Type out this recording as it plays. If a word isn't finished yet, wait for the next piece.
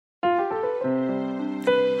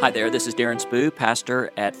Hi there, this is Darren Spoo,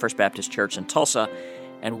 pastor at First Baptist Church in Tulsa,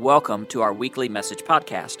 and welcome to our weekly message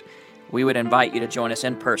podcast. We would invite you to join us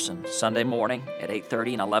in person Sunday morning at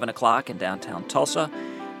 8:30 and 11 o'clock in downtown Tulsa,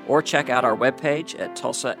 or check out our webpage at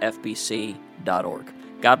tulsafbc.org.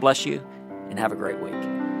 God bless you, and have a great week.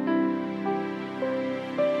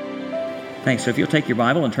 Thanks. So if you'll take your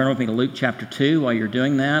Bible and turn with me to Luke chapter 2. While you're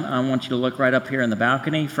doing that, I want you to look right up here in the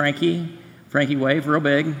balcony. Frankie, wave real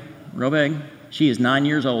big, real big. She is 9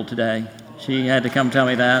 years old today. She had to come tell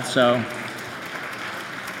me that, so.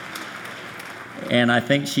 And I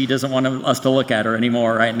think she doesn't want us to look at her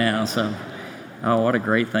anymore right now, so. Oh, what a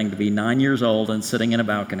great thing to be 9 years old and sitting in a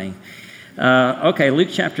balcony. Okay, Luke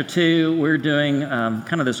chapter 2, we're doing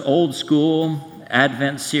kind of this old school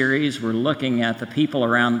Advent series. We're looking at the people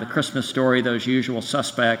around the Christmas story, those usual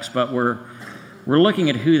suspects, but we're looking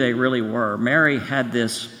at who they really were. Mary had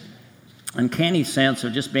this uncanny sense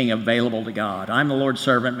of just being available to God. I'm the Lord's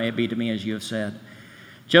servant, may it be to me as you have said.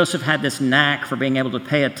 Joseph had this knack for being able to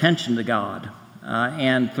pay attention to God.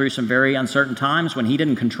 And through some very uncertain times when he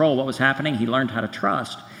didn't control what was happening, he learned how to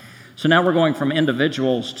trust. So now we're going from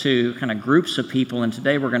individuals to kind of groups of people, and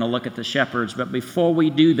today we're going to look at the shepherds. But before we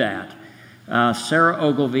do that, Sarah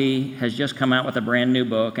Ogilvie has just come out with a brand new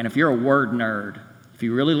book, and if you're a word nerd, if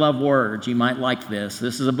you really love words, you might like this.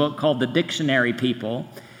 This is a book called The Dictionary People,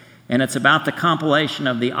 and it's about the compilation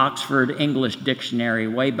of the Oxford English Dictionary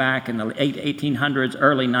way back in the late 1800s,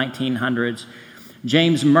 early 1900s.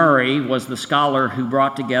 James Murray was the scholar who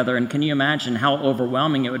brought together, and can you imagine how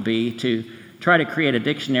overwhelming it would be to try to create a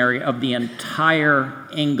dictionary of the entire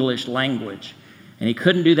English language? And he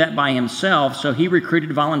couldn't do that by himself, so he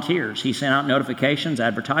recruited volunteers. He sent out notifications,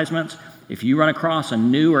 advertisements. If you run across a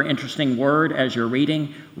new or interesting word as you're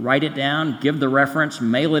reading, write it down, give the reference,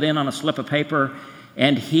 mail it in on a slip of paper.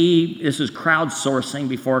 And this is crowdsourcing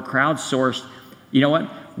before crowdsourced. You know what?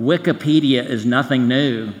 Wikipedia is nothing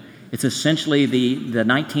new. It's essentially the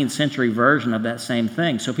 19th century version of that same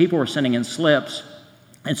thing. So people were sending in slips.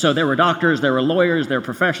 And so there were doctors, there were lawyers, there were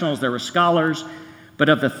professionals, there were scholars. But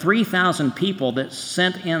of the 3,000 people that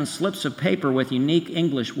sent in slips of paper with unique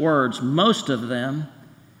English words, most of them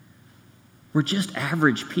were just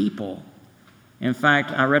average people. In fact,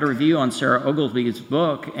 I read a review on Sarah Ogilvie's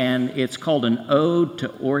book, and it's called An Ode to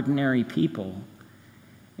Ordinary People.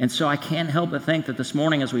 And so I can't help but think that this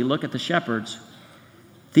morning as we look at the shepherds,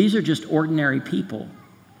 these are just ordinary people.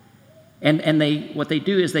 And what they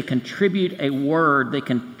do is they contribute a word, they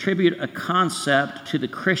contribute a concept to the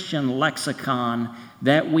Christian lexicon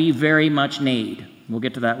that we very much need. We'll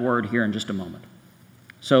get to that word here in just a moment.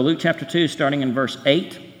 So Luke chapter 2, starting in verse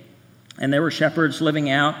 8, and there were shepherds living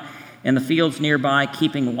out in the fields nearby,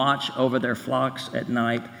 keeping watch over their flocks at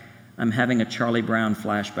night. I'm having a Charlie Brown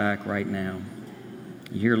flashback right now.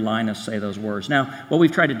 You hear Linus say those words. Now, what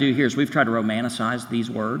we've tried to do here is we've tried to romanticize these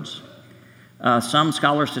words. Some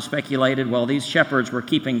scholars have speculated, well, these shepherds were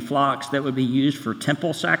keeping flocks that would be used for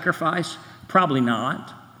temple sacrifice. Probably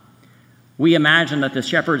not. We imagine that the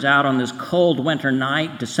shepherds out on this cold winter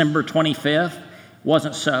night, December 25th,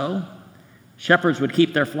 wasn't so. Shepherds would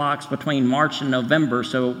keep their flocks between March and November,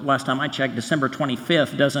 so last time I checked, December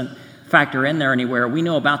 25th doesn't factor in there anywhere. We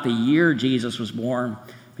know about the year Jesus was born,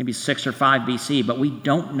 maybe 6 or 5 BC, but we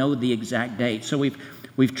don't know the exact date. So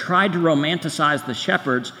we've tried to romanticize the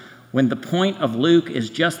shepherds when the point of Luke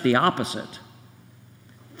is just the opposite.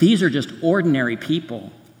 These are just ordinary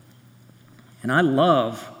people. And I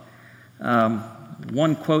love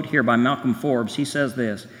one quote here by Malcolm Forbes. He says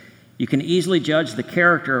this: "You can easily judge the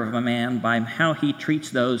character of a man by how he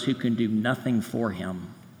treats those who can do nothing for him."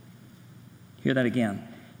 Hear that again.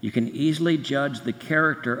 You can easily judge the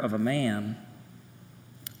character of a man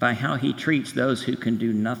by how he treats those who can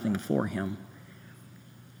do nothing for him.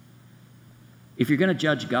 If you're going to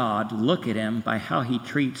judge God, look at him by how he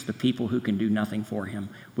treats the people who can do nothing for him,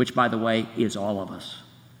 which, by the way, is all of us.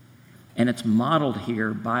 And it's modeled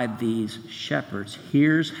here by these shepherds.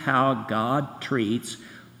 Here's how God treats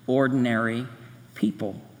ordinary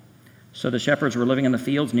people. So the shepherds were living in the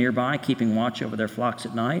fields nearby, keeping watch over their flocks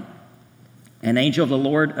at night. An angel of the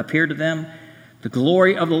Lord appeared to them. The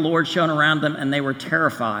glory of the Lord shone around them, and they were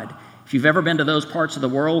terrified. If you've ever been to those parts of the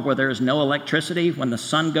world where there is no electricity, when the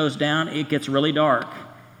sun goes down, it gets really dark.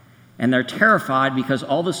 And they're terrified because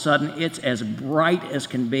all of a sudden it's as bright as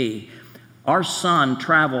can be. Our sun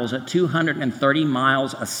travels at 230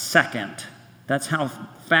 miles a second. That's how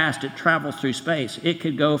fast it travels through space. It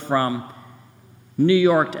could go from New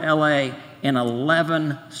York to LA in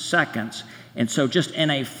 11 seconds. And so just in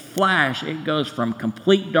a flash, it goes from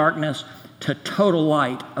complete darkness to total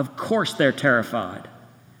light. Of course they're terrified.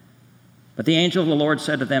 But the angel of the Lord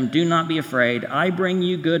said to them, "Do not be afraid. I bring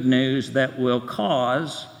you good news that will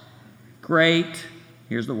cause great,"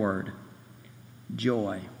 here's the word,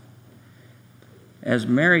 "joy." As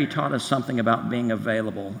Mary taught us something about being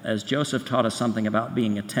available, as Joseph taught us something about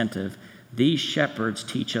being attentive, these shepherds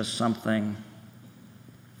teach us something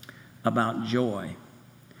about joy.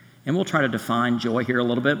 And we'll try to define joy here a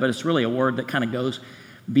little bit, but it's really a word that kind of goes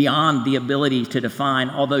beyond the ability to define,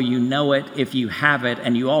 although you know it if you have it,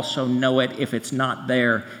 and you also know it if it's not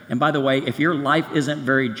there. And by the way, if your life isn't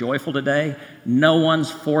very joyful today, no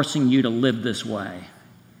one's forcing you to live this way.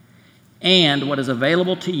 And what is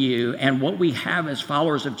available to you and what we have as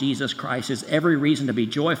followers of Jesus Christ is every reason to be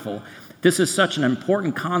joyful. This is such an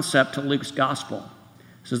important concept to Luke's gospel.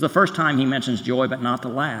 This is the first time he mentions joy, but not the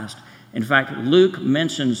last. In fact, Luke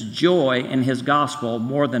mentions joy in his gospel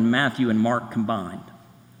more than Matthew and Mark combined.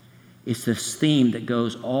 It's this theme that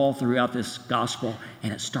goes all throughout this gospel,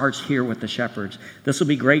 and it starts here with the shepherds. This will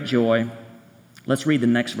be great joy. Let's read the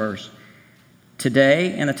next verse.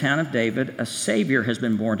 "Today, in the town of David, a Savior has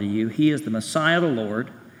been born to you. He is the Messiah, the Lord.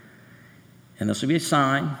 And this will be a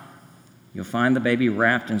sign. You'll find the baby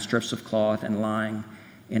wrapped in strips of cloth and lying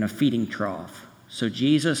in a feeding trough." So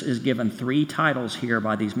Jesus is given 3 titles here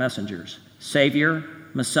by these messengers: Savior,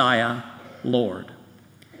 Messiah, Lord.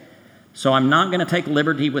 So I'm not going to take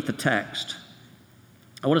liberty with the text.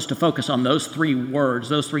 I want us to focus on those 3 words,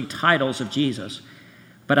 those 3 titles of Jesus.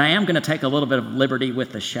 But I am going to take a little bit of liberty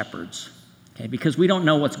with the shepherds. Okay, because we don't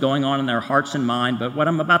know what's going on in their hearts and mind, but what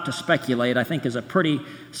I'm about to speculate, I think, is a pretty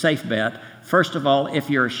safe bet. First of all, if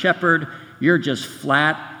you're a shepherd, you're just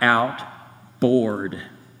flat out bored.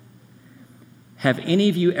 Have any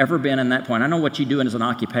of you ever been in that point? I know what you do as an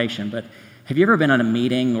occupation, but have you ever been in a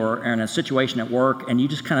meeting or in a situation at work and you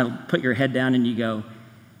just kind of put your head down and you go,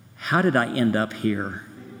 how did I end up here?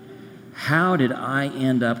 How did I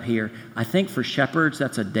end up here? I think for shepherds,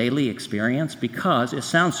 that's a daily experience because it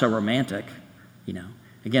sounds so romantic. You know,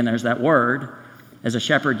 again, there's that word. As a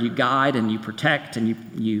shepherd, you guide and you protect and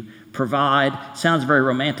you provide. Sounds very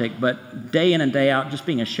romantic, but day in and day out, just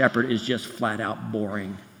being a shepherd is just flat out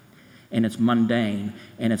boring. And it's mundane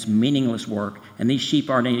and it's meaningless work. And these sheep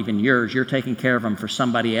aren't even yours. You're taking care of them for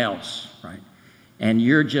somebody else, right? And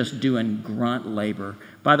you're just doing grunt labor.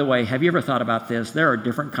 By the way, have you ever thought about this? There are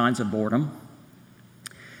different kinds of boredom.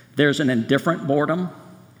 There's an indifferent boredom.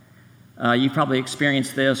 You've probably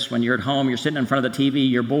experienced this when you're at home, you're sitting in front of the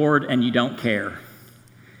TV, you're bored, and you don't care.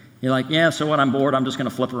 You're like, yeah, so what, I'm bored, I'm just going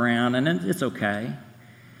to flip around, and it's okay.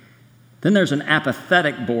 Then there's an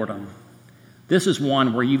apathetic boredom. This is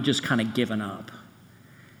one where you've just kind of given up.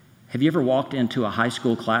 Have you ever walked into a high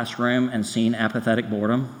school classroom and seen apathetic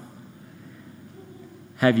boredom?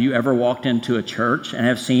 Have you ever walked into a church and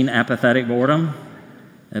have seen apathetic boredom?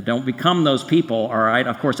 Don't become those people, all right?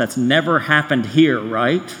 Of course, that's never happened here,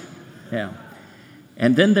 right? Yeah.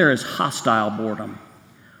 And then there is hostile boredom.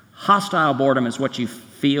 Hostile boredom is what you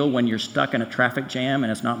feel when you're stuck in a traffic jam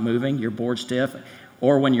and it's not moving, you're bored stiff,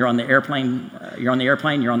 or when you're on the airplane, you're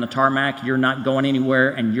on the tarmac, you're not going anywhere,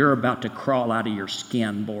 and you're about to crawl out of your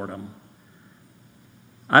skin boredom.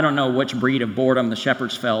 I don't know which breed of boredom the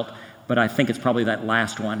shepherds felt, but I think it's probably that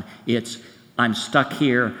last one. It's, I'm stuck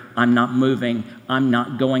here, I'm not moving, I'm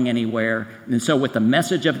not going anywhere. And so with the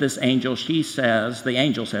message of this angel, the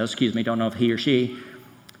angel says, don't know if he or she,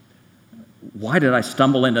 why did I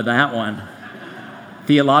stumble into that one?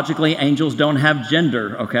 Theologically, angels don't have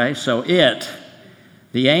gender, okay? So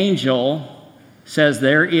the angel says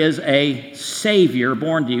there is a Savior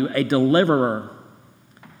born to you, a deliverer,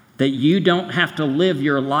 that you don't have to live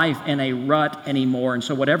your life in a rut anymore. And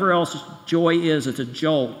so whatever else joy is, it's a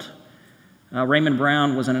jolt. Raymond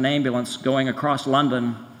Brown was in an ambulance going across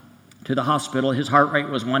London to the hospital. His heart rate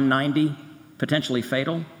was 190, potentially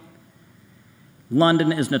fatal.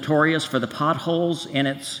 London is notorious for the potholes in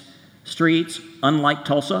its streets, unlike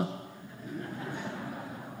Tulsa.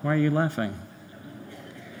 Why are you laughing?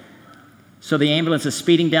 So the ambulance is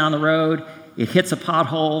speeding down the road. It hits a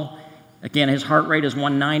pothole. Again, his heart rate is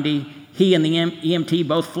 190. He and the EMT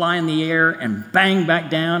both fly in the air and bang back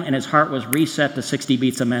down, and his heart was reset to 60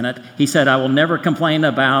 beats a minute. He said, I will never complain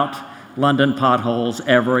about London potholes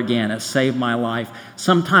ever again. It saved my life.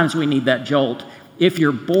 Sometimes we need that jolt. If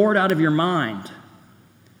you're bored out of your mind,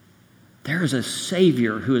 there is a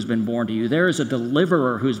Savior who has been born to you. There is a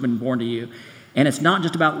deliverer who has been born to you. And it's not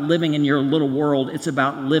just about living in your little world. It's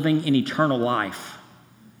about living in eternal life.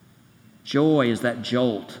 Joy is that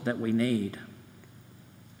jolt that we need.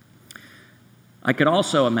 I could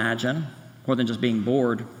also imagine, more than just being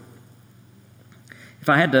bored, if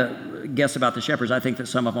I had to guess about the shepherds, I think that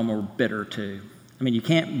some of them were bitter too. I mean, you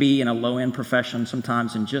can't be in a low-end profession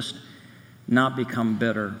sometimes and just not become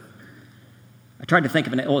bitter. I tried to think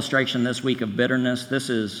of an illustration this week of bitterness. This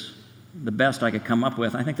is the best I could come up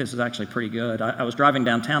with. I think this is actually pretty good. I was driving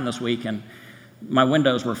downtown this week, and my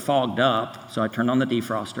windows were fogged up, so I turned on the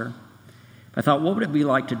defroster. I thought, what would it be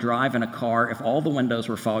like to drive in a car if all the windows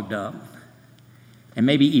were fogged up and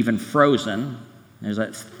maybe even frozen? There's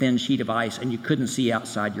that thin sheet of ice, and you couldn't see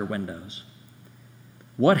outside your windows.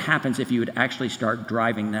 What happens if you would actually start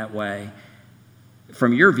driving that way?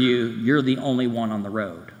 From your view, you're the only one on the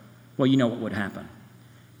road. Well, you know what would happen.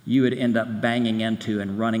 You would end up banging into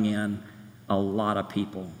and running in a lot of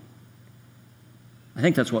people. I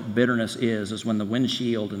think that's what bitterness is when the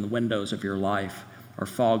windshield and the windows of your life are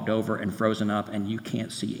fogged over and frozen up, and you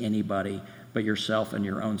can't see anybody but yourself and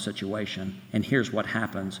your own situation. And here's what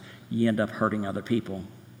happens. You end up hurting other people.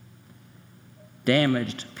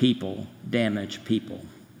 Damaged people damage people.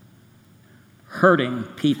 Hurting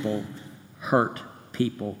people hurt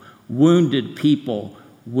people. Wounded people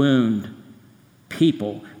wound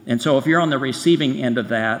people. And so if you're on the receiving end of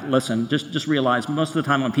that, listen, just realize most of the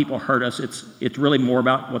time when people hurt us, it's really more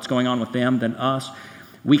about what's going on with them than us.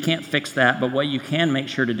 We can't fix that, but what you can make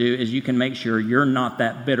sure to do is you can make sure you're not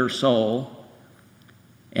that bitter soul.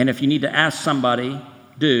 And if you need to ask somebody,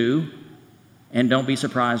 do, and don't be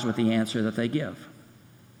surprised with the answer that they give.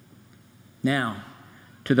 Now,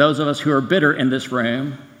 to those of us who are bitter in this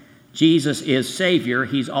room, Jesus is Savior.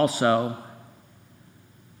 He's also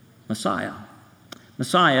Messiah.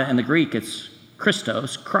 Messiah in the Greek, it's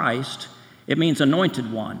Christos, Christ. It means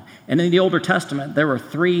anointed one. And in the Older Testament, there were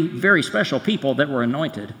three very special people that were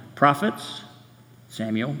anointed. Prophets,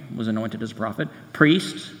 Samuel was anointed as a prophet.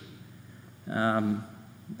 Priests,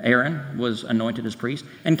 Aaron was anointed as priest.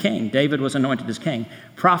 And king, David was anointed as king.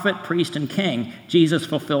 Prophet, priest, and king. Jesus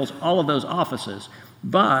fulfills all of those offices.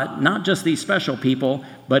 But not just these special people,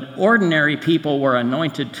 but ordinary people were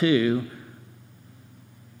anointed too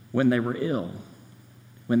when they were ill,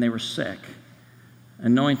 when they were sick.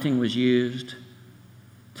 Anointing was used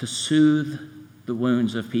to soothe the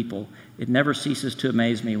wounds of people. It never ceases to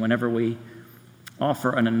amaze me whenever we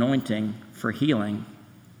offer an anointing for healing,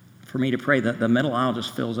 for me to pray that the middle aisle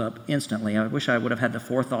just fills up instantly. I wish I would have had the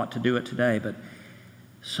forethought to do it today, but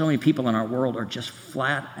so many people in our world are just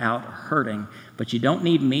flat out hurting. But you don't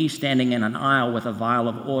need me standing in an aisle with a vial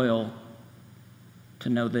of oil to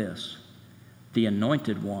know this. The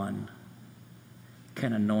anointed one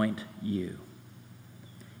can anoint you.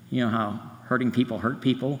 You know how hurting people hurt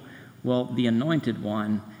people? Well, the anointed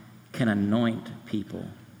one can anoint people.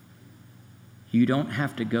 You don't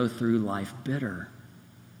have to go through life bitter.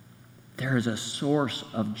 There is a source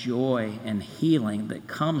of joy and healing that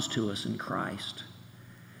comes to us in Christ.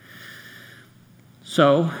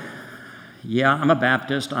 So, yeah, I'm a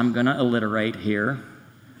Baptist. I'm going to alliterate here.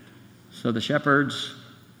 So the shepherds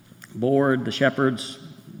bored, the shepherds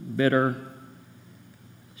bitter.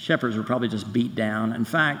 Shepherds were probably just beat down. In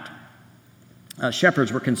fact,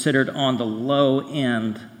 shepherds were considered on the low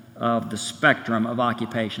end of the spectrum of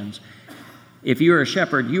occupations. If you were a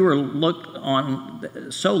shepherd, you were looked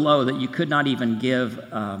on so low that you could not even give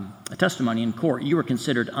a testimony in court. You were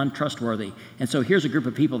considered untrustworthy. And so here's a group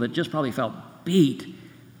of people that just probably felt beat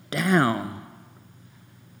down.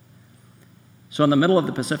 So in the middle of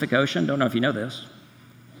the Pacific Ocean, don't know if you know this,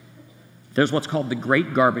 there's what's called the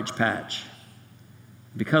Great Garbage Patch.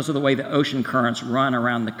 Because of the way the ocean currents run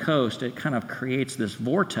around the coast, it kind of creates this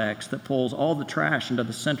vortex that pulls all the trash into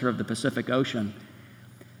the center of the Pacific Ocean.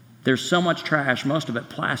 There's so much trash, most of it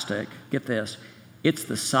plastic. Get this, it's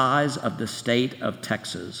the size of the state of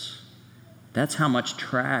Texas. That's how much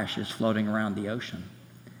trash is floating around the ocean.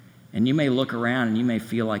 And you may look around and you may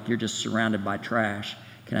feel like you're just surrounded by trash.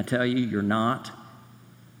 Can I tell you, you're not?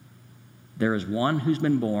 There is one who's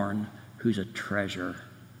been born who's a treasure.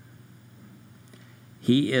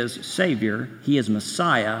 He is Savior. He is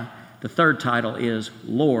Messiah. The third title is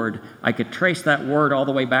Lord. I could trace that word all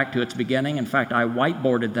the way back to its beginning. In fact, I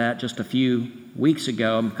whiteboarded that just a few weeks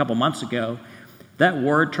ago, a couple months ago. That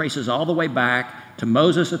word traces all the way back to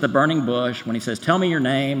Moses at the burning bush when he says, "Tell me your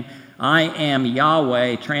name." I am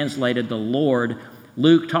Yahweh, translated the Lord.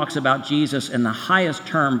 Luke talks about Jesus in the highest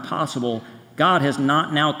term possible. God has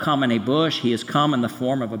not now come in a bush. He has come in the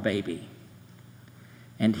form of a baby.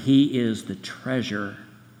 And he is the treasure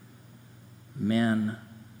men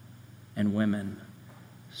and women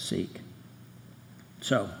seek.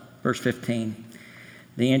 So, verse 15,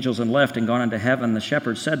 the angels had left and gone into heaven. The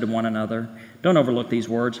shepherds said to one another, don't overlook these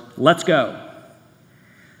words, let's go.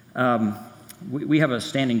 We have a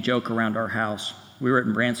standing joke around our house. We were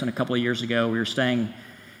in Branson a couple of years ago. We were staying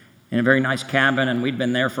in a very nice cabin, and we'd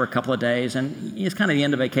been there for a couple of days. And it's kind of the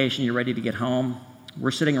end of vacation. You're ready to get home.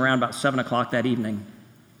 we're sitting around about 7 o'clock that evening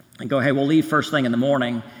and go, hey, we'll leave first thing in the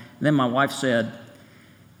morning. And then my wife said,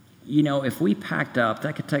 if we packed up,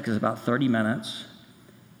 that could take us about 30 minutes,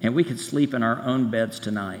 and we could sleep in our own beds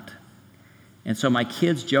tonight. And so my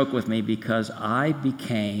kids joke with me because I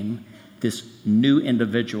became this new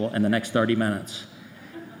individual in the next 30 minutes.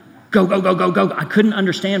 Go, go, go, go, go. I couldn't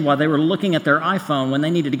understand why they were looking at their iPhone when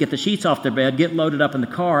they needed to get the sheets off their bed, get loaded up in the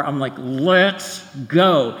car. I'm like, let's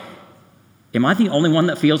go. Am I the only one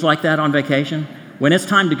that feels like that on vacation? When it's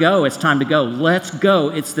time to go, it's time to go. Let's go.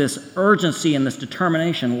 It's this urgency and this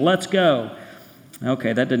determination. Let's go.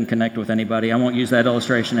 Okay, that didn't connect with anybody. I won't use that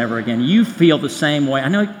illustration ever again. You feel the same way.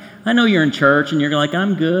 I know you're in church and you're like,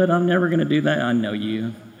 I'm good. I'm never going to do that. I know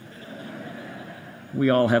you.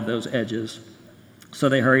 We all have those edges. So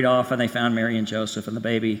they hurried off and they found Mary and Joseph and the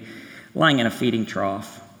baby lying in a feeding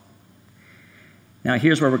trough. Now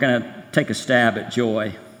here's where we're going to take a stab at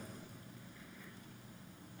joy.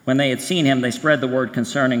 When they had seen him, they spread the word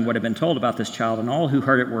concerning what had been told about this child, and all who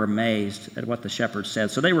heard it were amazed at what the shepherds said.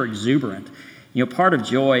 So they were exuberant. Part of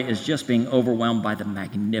joy is just being overwhelmed by the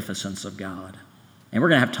magnificence of God. And we're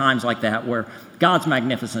going to have times like that where God's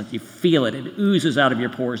magnificence, you feel it, it oozes out of your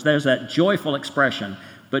pores. There's that joyful expression.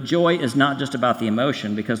 But joy is not just about the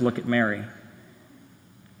emotion, because look at Mary.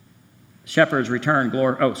 Shepherds returned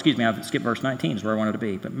glory. Oh, excuse me, I've skipped verse 19 is where I wanted to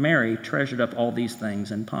be. But Mary treasured up all these things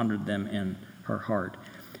and pondered them in her heart.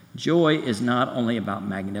 Joy is not only about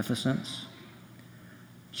magnificence.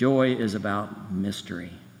 Joy is about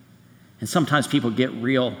mystery. And sometimes people get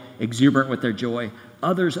real exuberant with their joy.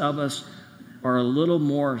 Others of us are a little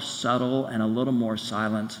more subtle and a little more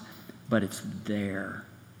silent, but it's there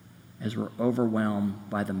as we're overwhelmed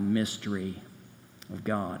by the mystery of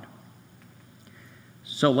God.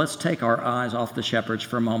 So let's take our eyes off the shepherds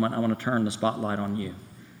for a moment. I want to turn the spotlight on you.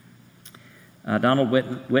 Donald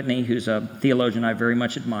Whitney, who's a theologian I very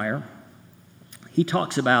much admire, he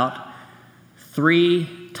talks about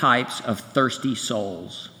 3 types of thirsty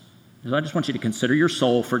souls. So I just want you to consider your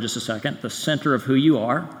soul for just a second, the center of who you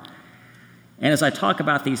are. And as I talk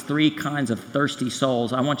about these 3 kinds of thirsty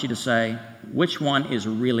souls, I want you to say, which one is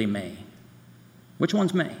really me? Which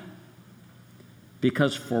one's me?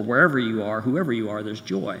 Because for wherever you are, whoever you are, there's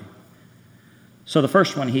joy. So the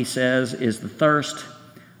first one, he says, is the thirst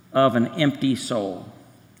of an empty soul.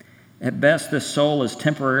 At best, this soul is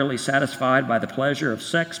temporarily satisfied by the pleasure of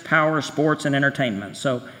sex, power, sports, and entertainment.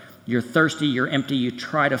 So you're thirsty, you're empty, you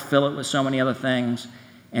try to fill it with so many other things,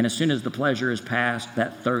 and as soon as the pleasure is past,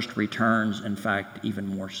 that thirst returns, in fact, even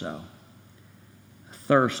more so.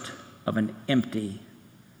 Thirst of an empty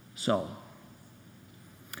soul.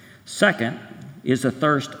 Second is the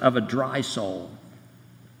thirst of a dry soul.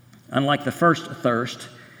 Unlike the first thirst,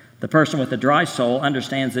 the person with a dry soul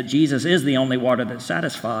understands that Jesus is the only water that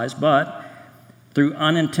satisfies, but through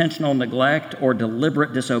unintentional neglect or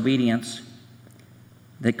deliberate disobedience,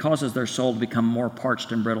 that causes their soul to become more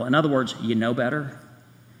parched and brittle. In other words, you know better.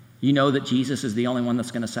 You know that Jesus is the only one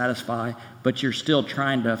that's going to satisfy, but you're still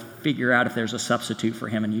trying to figure out if there's a substitute for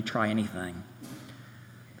him, and you try anything.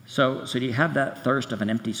 So do you have that thirst of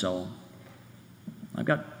an empty soul? I've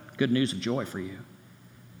got good news of joy for you.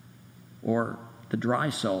 Or the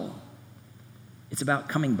dry soul. It's about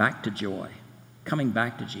coming back to joy, coming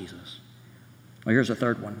back to Jesus. Well, here's a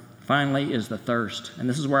third one. Finally is the thirst, and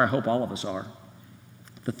this is where I hope all of us are,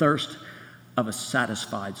 the thirst of a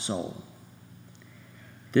satisfied soul.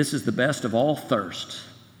 This is the best of all thirsts,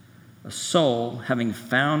 a soul having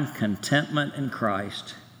found contentment in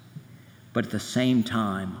Christ, but at the same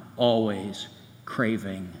time always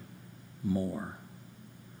craving more.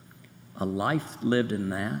 A life lived in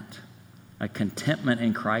that, a contentment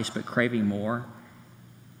in Christ but craving more,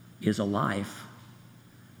 is a life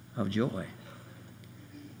of joy.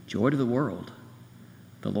 Joy to the world.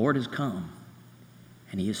 The Lord has come,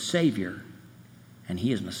 and he is Savior, and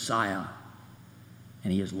he is Messiah,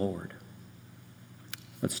 and he is Lord.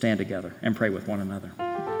 Let's stand together and pray with one another.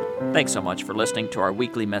 Thanks so much for listening to our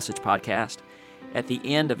weekly message podcast. At the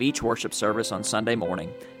end of each worship service on Sunday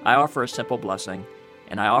morning, I offer a simple blessing,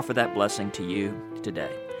 and I offer that blessing to you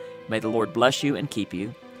today. May the Lord bless you and keep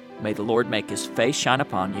you. May the Lord make his face shine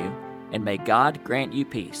upon you, and may God grant you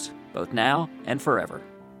peace, both now and forever.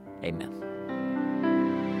 Amen.